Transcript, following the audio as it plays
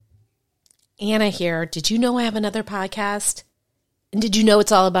Anna here. Did you know I have another podcast? And did you know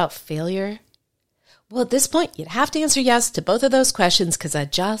it's all about failure? Well, at this point, you'd have to answer yes to both of those questions because I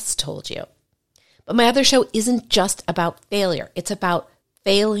just told you. But my other show isn't just about failure. It's about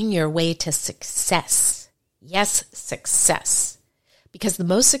failing your way to success. Yes, success. Because the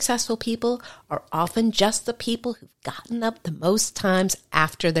most successful people are often just the people who've gotten up the most times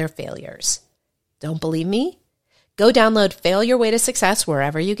after their failures. Don't believe me? Go download Fail Your Way to Success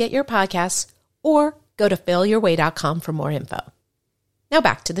wherever you get your podcasts, or go to failyourway.com for more info. Now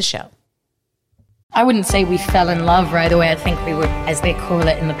back to the show. I wouldn't say we fell in love right away. I think we were, as they call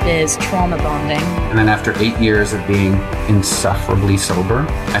it in the biz, trauma bonding. And then after 8 years of being insufferably sober,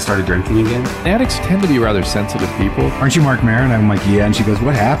 I started drinking again. Addicts tend to be rather sensitive people. Aren't you Mark Maron? I'm like, yeah. And she goes,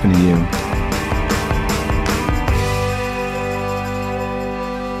 what happened to you?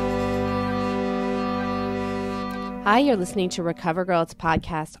 Hi, you're listening to Recover Girl. It's a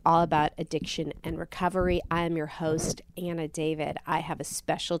podcast all about addiction and recovery. I am your host, Anna David. I have a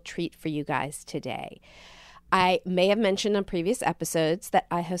special treat for you guys today. I may have mentioned on previous episodes that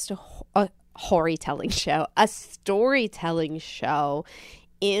I host a storytelling show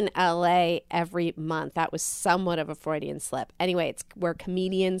in LA every month. That was somewhat of a Freudian slip. Anyway, it's where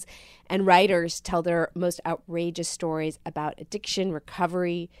comedians and writers tell their most outrageous stories about addiction,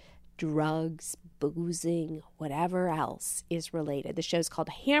 recovery, drugs, boozing, whatever else is related. The show's called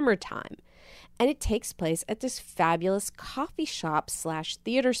Hammer Time, and it takes place at this fabulous coffee shop /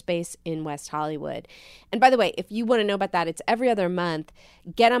 theater space in West Hollywood. And by the way, if you want to know about that, it's every other month.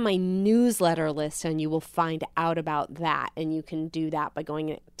 Get on my newsletter list and you will find out about that. And you can do that by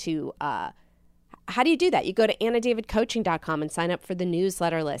going to, how do you do that? You go to annadavidcoaching.com and sign up for the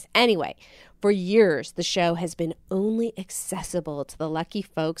newsletter list. Anyway, for years, the show has been only accessible to the lucky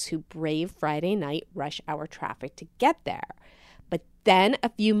folks who brave Friday night rush hour traffic to get there. But then a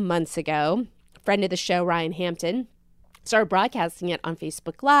few months ago, a friend of the show, Ryan Hampton, started broadcasting it on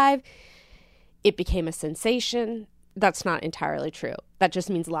Facebook Live. It became a sensation. That's not entirely true. That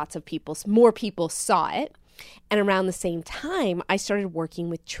just means more people saw it. And around the same time, I started working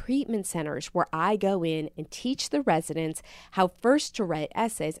with treatment centers where I go in and teach the residents how first to write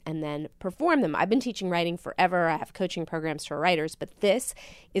essays and then perform them. I've been teaching writing forever. I have coaching programs for writers, but this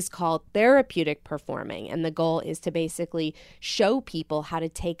is called therapeutic performing. And the goal is to basically show people how to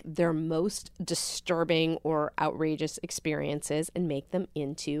take their most disturbing or outrageous experiences and make them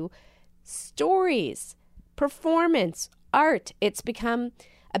into stories, performance, art. It's become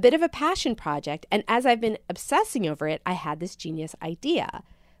a bit of a passion project. And as I've been obsessing over it, I had this genius idea,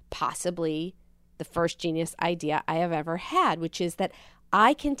 possibly the first genius idea I have ever had, which is that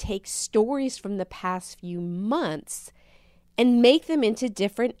I can take stories from the past few months and make them into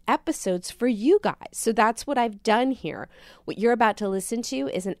different episodes for you guys. So that's what I've done here. What you're about to listen to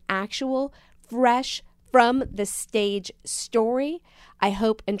is an actual, fresh, from the stage story. I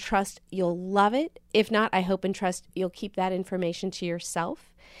hope and trust you'll love it. If not, I hope and trust you'll keep that information to yourself.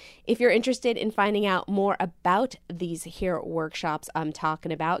 If you're interested in finding out more about these here workshops I'm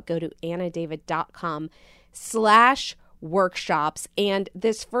talking about, go to annadavid.com/workshops. And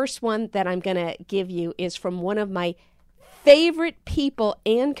this first one that I'm going to give you is from one of my favorite people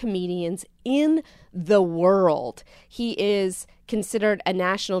and comedians in the world. He is considered a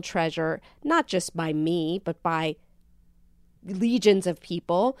national treasure, not just by me, but by legions of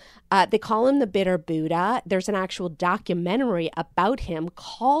people. They call him the Bitter Buddha. There's an actual documentary about him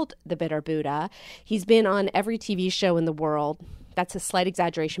called The Bitter Buddha. He's been on every TV show in the world. That's a slight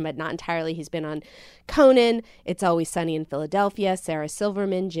exaggeration, but not entirely. He's been on Conan, It's Always Sunny in Philadelphia, Sarah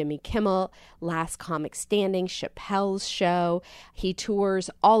Silverman, Jimmy Kimmel, Last Comic Standing, Chappelle's Show. He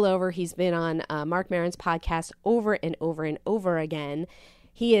tours all over. He's been on Mark Maron's podcast over and over and over again.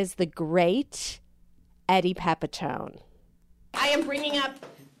 He is the great Eddie Pepitone. I am bringing up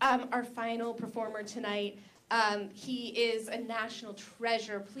our final performer tonight. He is a national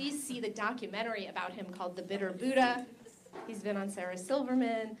treasure. Please see the documentary about him called The Bitter Buddha. He's been on Sarah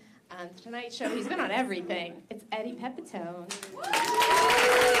Silverman, on The Tonight Show. He's been on everything. It's Eddie Pepitone.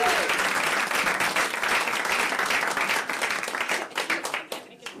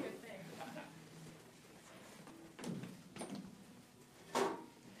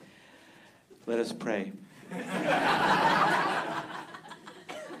 Let us pray.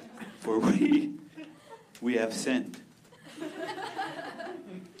 For we have sinned.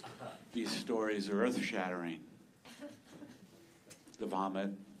 These stories are earth-shattering. The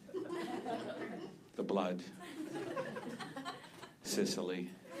vomit, the blood, Sicily.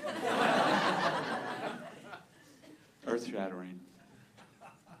 Earth-shattering.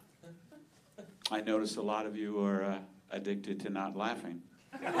 I notice a lot of you are addicted to not laughing.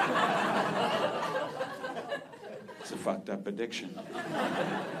 It's a fucked up addiction.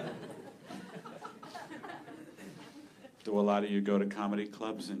 Do a lot of you go to comedy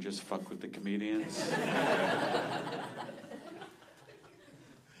clubs and just fuck with the comedians?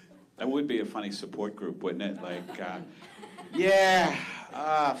 That would be a funny support group, wouldn't it? Like, yeah,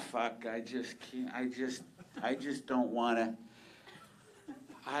 fuck, I just can't, I just don't want to,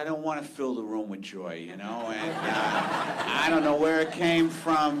 I don't want to fill the room with joy, you know? And I don't know where it came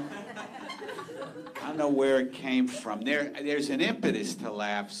from. I don't know where it came from. There's an impetus to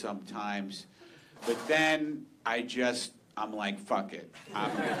laugh sometimes, but then I'm like, fuck it.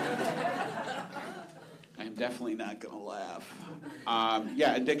 I'm definitely not going to laugh.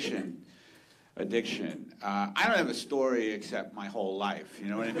 Yeah, addiction. Addiction. I don't have a story except my whole life, you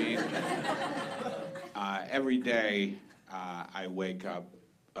know what I mean? Every day I wake up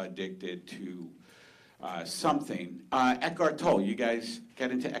addicted to something. Eckhart Tolle, you guys get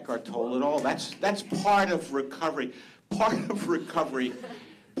into Eckhart Tolle at all? That's part of recovery. Part of recovery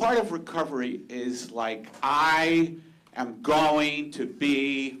is like, I am going to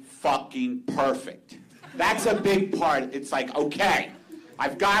be fucking perfect. That's a big part. It's like, okay,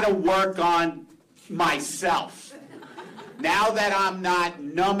 I've got to work on myself. Now that I'm not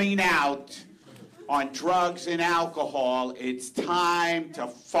numbing out on drugs and alcohol, it's time to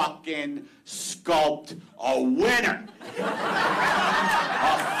fucking sculpt a winner.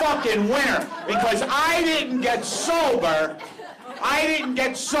 A fucking winner. Because I didn't get sober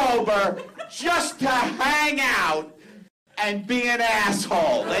just to hang out and be an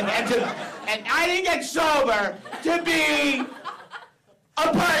asshole. And I didn't get sober to be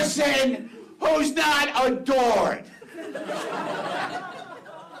a person who's not adored.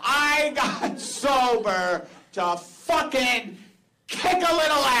 I got sober to fucking kick a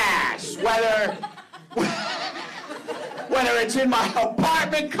little ass, whether it's in my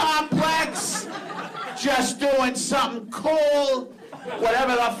apartment complex, just doing something cool,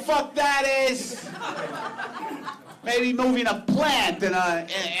 whatever the fuck that is. Maybe moving a plant in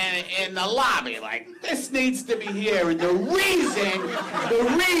the lobby, like, this needs to be here. And the reason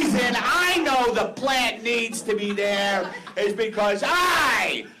I know the plant needs to be there is because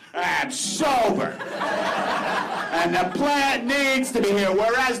I am sober. And the plant needs to be here,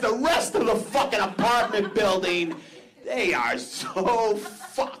 whereas the rest of the fucking apartment building, they are so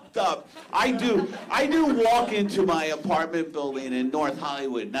fucked up. I do walk into my apartment building in North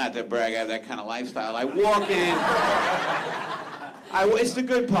Hollywood, not that brag, I have that kind of lifestyle. I walk in, it's the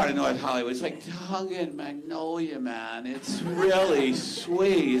good part of North Hollywood. It's like Tongue and Magnolia, man. It's really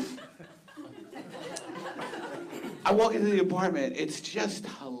sweet. I walk into the apartment, it's just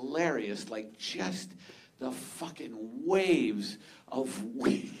hilarious, like just the fucking waves of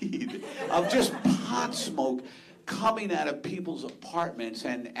weed, of just pot smoke coming out of people's apartments,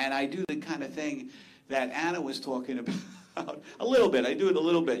 and I do the kind of thing that Anna was talking about a little bit. I do it a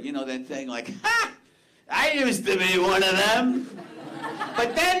little bit, you know, that thing like, ha! I used to be one of them.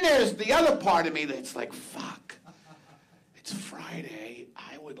 But then there's the other part of me that's like, fuck, it's Friday.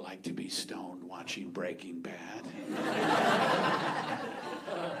 I would like to be stoned watching Breaking Bad.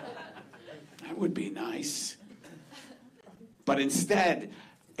 That would be nice. But instead,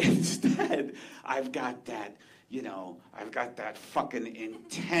 I've got that, you know, I've got that fucking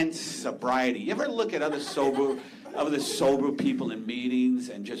intense sobriety. You ever look at other sober people in meetings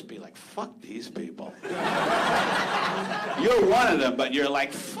and just be like, fuck these people? You're one of them, but you're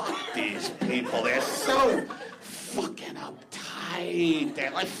like, fuck these people. They're so fucking uptight.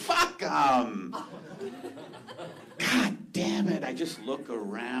 They're like, fuck them. God damn it, I just look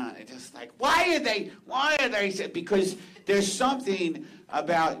around and just like, why are they, because there's something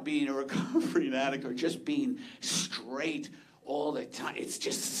about being a recovering addict or just being straight all the time. It's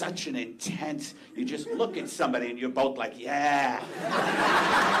just such an intense, you just look at somebody and you're both like, yeah.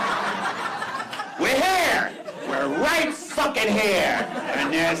 We're here. We're right fucking here.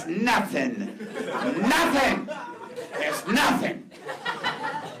 And there's nothing. Nothing. There's nothing.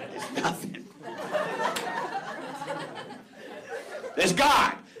 There's nothing. There's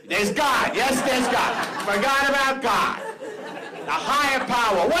God. There's God. Yes, there's God. Forgot about God. The higher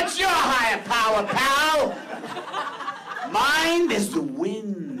power. What's your higher power, pal? Mine is the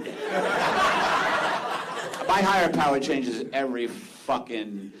wind. My higher power changes every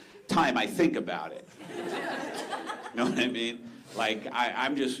fucking time I think about it. You know what I mean? Like, I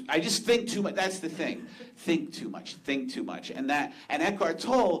just think too much. That's the thing. Think too much. And Eckhart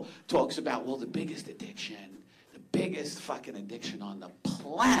Tolle talks about, well, the biggest fucking addiction on the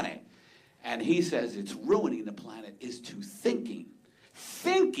planet, and he says it's ruining the planet, is to thinking.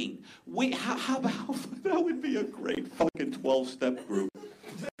 How about, that would be a great fucking 12-step group.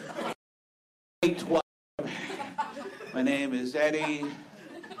 12. My name is Eddie,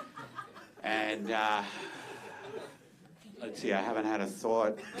 and let's see, I haven't had a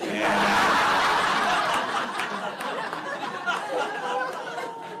thought. And,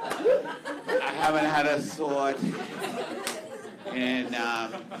 I haven't had a thought, and I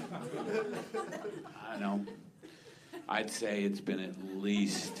don't know. I'd say it's been at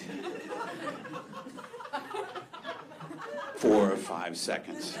least 4 or 5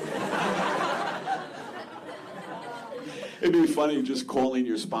 seconds. It'd be funny just calling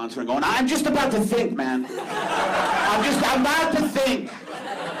your sponsor and going, I'm just about to think, man. I'm about to think.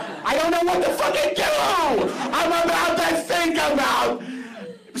 I don't know what to fucking do. I'm about to think about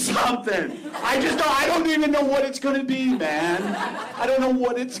something. I don't even know what it's gonna be, man. I don't know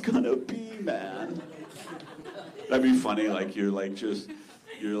what it's gonna be, man. That'd be funny, like you're like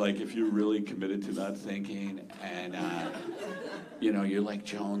if you're really committed to not thinking and you're like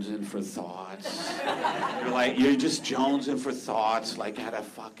jonesing for thoughts. You're just jonesing for thoughts, like at a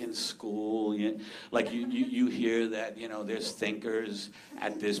fucking school. You hear that, there's thinkers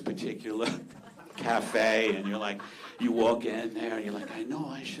at this particular cafe, and you're like, you walk in there and you're like, I know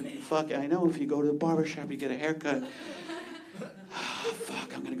I shouldn't I know if you go to the barbershop, you get a haircut. Oh,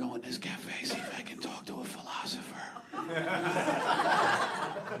 fuck, I'm gonna go in this cafe, see if I can talk to a philosopher.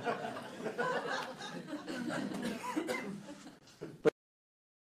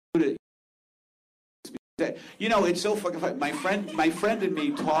 It's so fucking funny. My friend and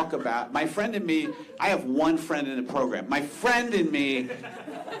me I have one friend in the program. My friend and me,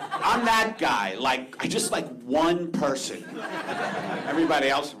 I'm that guy. I just like one person. Everybody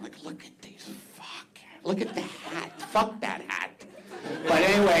else, I'm like, look at these look at the hat. Fuck that hat. But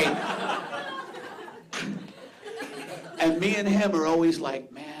anyway, and me and him are always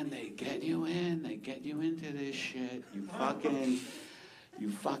like, man, they get you into this shit. You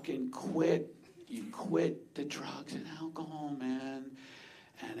fucking quit. You quit the drugs and alcohol, man.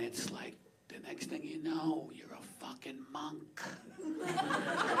 And it's like, the next thing you know, you're a fucking monk.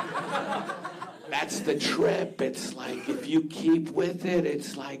 That's the trip. It's like, if you keep with it,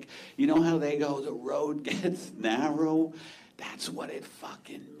 it's like, you know how they go, the road gets narrow? That's what it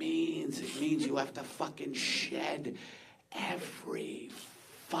fucking means. It means you have to fucking shed every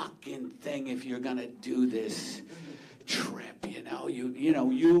fucking thing if you're gonna do this trip.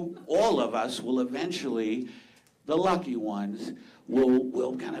 All of us will eventually, the lucky ones,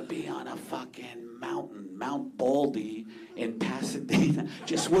 will gonna be on a fucking mountain, Mount Baldy in Pasadena.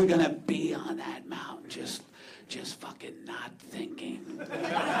 We're gonna be on that mountain, just fucking not thinking.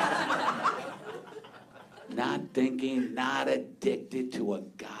 Not thinking, not addicted to a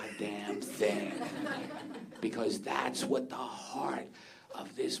goddamn thing. Because that's what the heart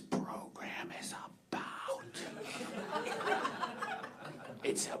of this program is about.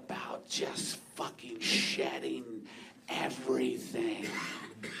 It's about just fucking shedding everything.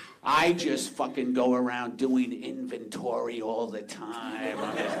 I just fucking go around doing inventory all the time.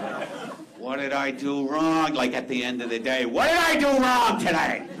 What did I do wrong? Like at the end of the day, what did I do wrong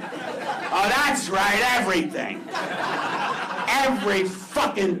today? Oh, that's right, everything. Every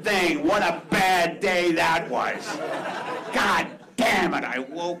fucking thing. What a bad day that was. God damn it, I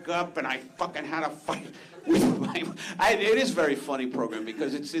woke up and I fucking had a fight. It is a very funny program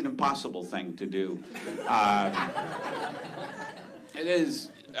because it's an impossible thing to do. It is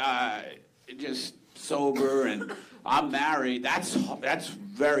just sober, and I'm married. That's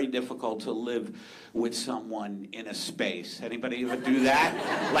very difficult to live with someone in a space. Anybody ever do that?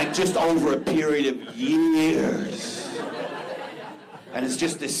 Like just over a period of years. And it's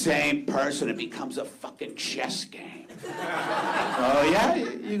just the same person. It becomes a fucking chess game. Oh yeah?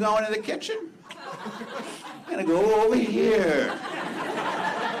 You go into the kitchen? I'm gonna go over here.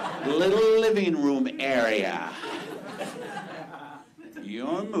 Little living room area.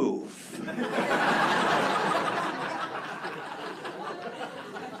 Your move.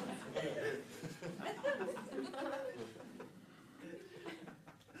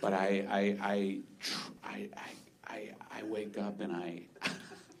 But I wake up and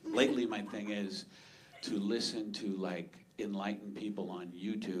lately my thing is to listen to like enlightened people on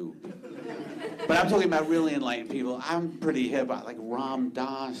YouTube. But I'm talking about really enlightened people. I'm pretty hip. Like Ram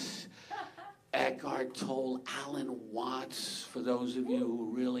Dass, Eckhart Tolle, Alan Watts, for those of you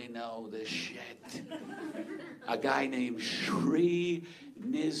who really know this shit. A guy named Sri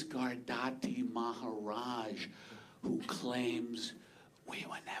Nisargadatta Maharaj, who claims we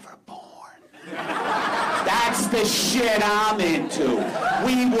were never born. That's the shit I'm into.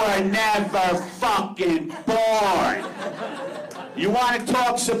 We were never fucking born. You want to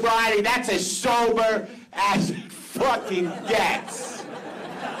talk sobriety? That's as sober as it fucking gets.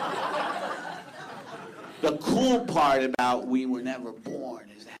 The cool part about We Were Never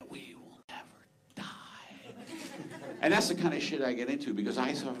Born is that we will never die. And that's the kind of shit I get into because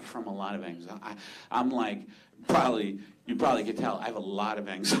I suffer from a lot of anxiety. I'm like, you probably could tell, I have a lot of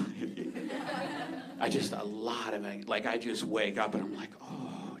anxiety. A lot of anxiety. Like, I just wake up and I'm like,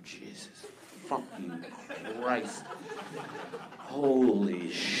 oh, Jesus fucking Christ.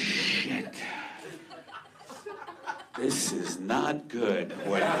 Holy shit. This is not good,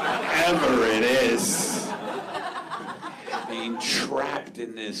 whatever it is. Being trapped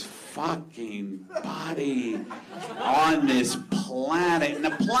in this fucking body on this planet, and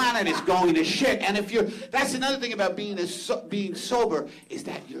the planet is going to shit. And that's another thing about being sober, is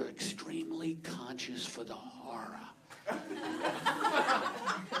that you're extremely conscious for the horror.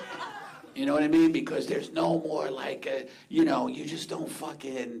 You know what I mean? Because there's no more like, you just don't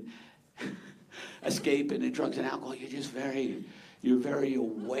fucking escape into drugs and alcohol. You're very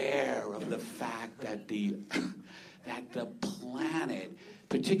aware of the fact that the planet,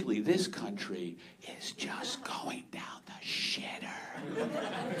 particularly this country, is just going down the shitter.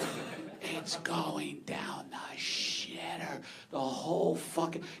 It's going down the shitter. The whole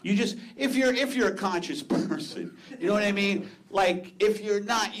fucking, if you're a conscious person, you know what I mean? Like, if you're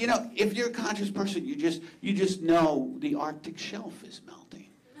not, if you're a conscious person, you just know the Arctic shelf is melting.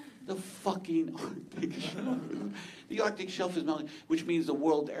 The fucking Arctic shelf. The Arctic shelf is melting, which means the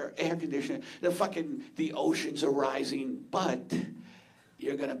world air conditioner, the oceans are rising, but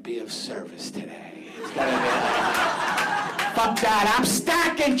you're gonna be of service today. It's gonna be fuck that, I'm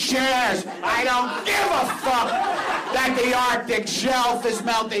stacking chairs. I don't give a fuck that the Arctic shelf is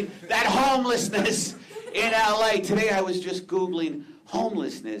melting, that homelessness in LA. Today I was just Googling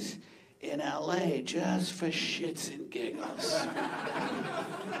homelessness in LA just for shits and giggles.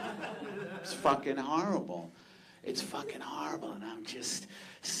 It's fucking horrible. It's fucking horrible, and I'm just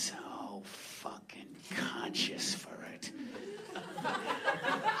so fucking conscious for it.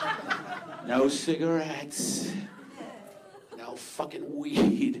 No cigarettes. No fucking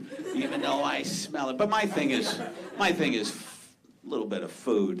weed, even though I smell it. But my thing is a little bit of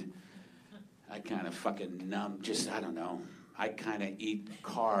food. I kind of fucking numb, I don't know. I kind of eat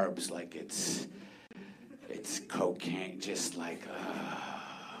carbs like it's cocaine, just like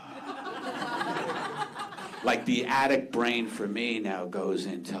the addict brain for me now goes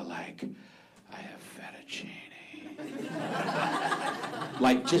into like, I have fettuccine.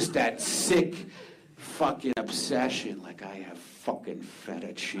 Like just that sick fucking obsession, like I have fucking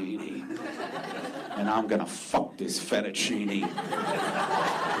fettuccine. And I'm gonna fuck this fettuccine.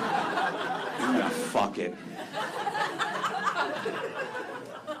 I'm gonna fuck it.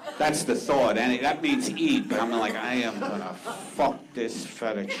 That's the thought, and that means eat, but I'm like, I am gonna fuck this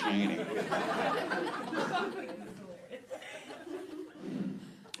fettuccine.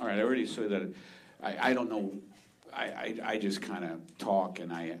 All right, I already said that. I don't know. I just kind of talk,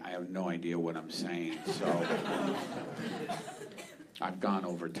 and I have no idea what I'm saying, so I've gone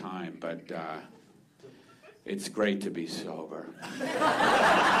over time, but it's great to be sober.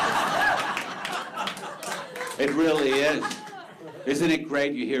 It really is. Isn't it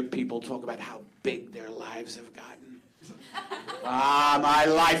great? You hear people talk about how big their lives have gotten. My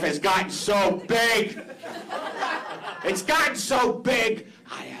life has gotten so big. It's gotten so big,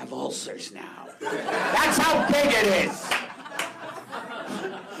 I have ulcers now. That's how big it is.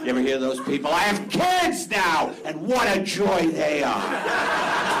 You ever hear those people? I have kids now, and what a joy they are.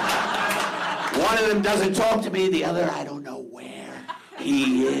 One of them doesn't talk to me, the other, I don't know where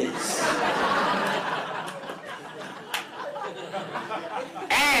he is.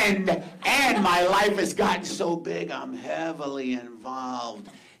 And my life has gotten so big, I'm heavily involved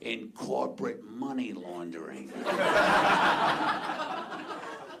in corporate money laundering.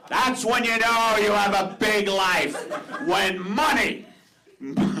 That's when you know you have a big life. When money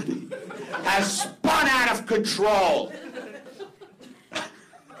has spun out of control.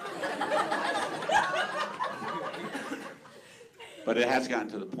 But it has gotten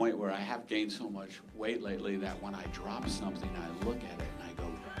to the point where I have gained so much weight lately that when I drop something, I look at it and I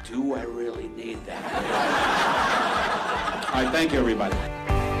go, do I really need that? All right, thank you, everybody.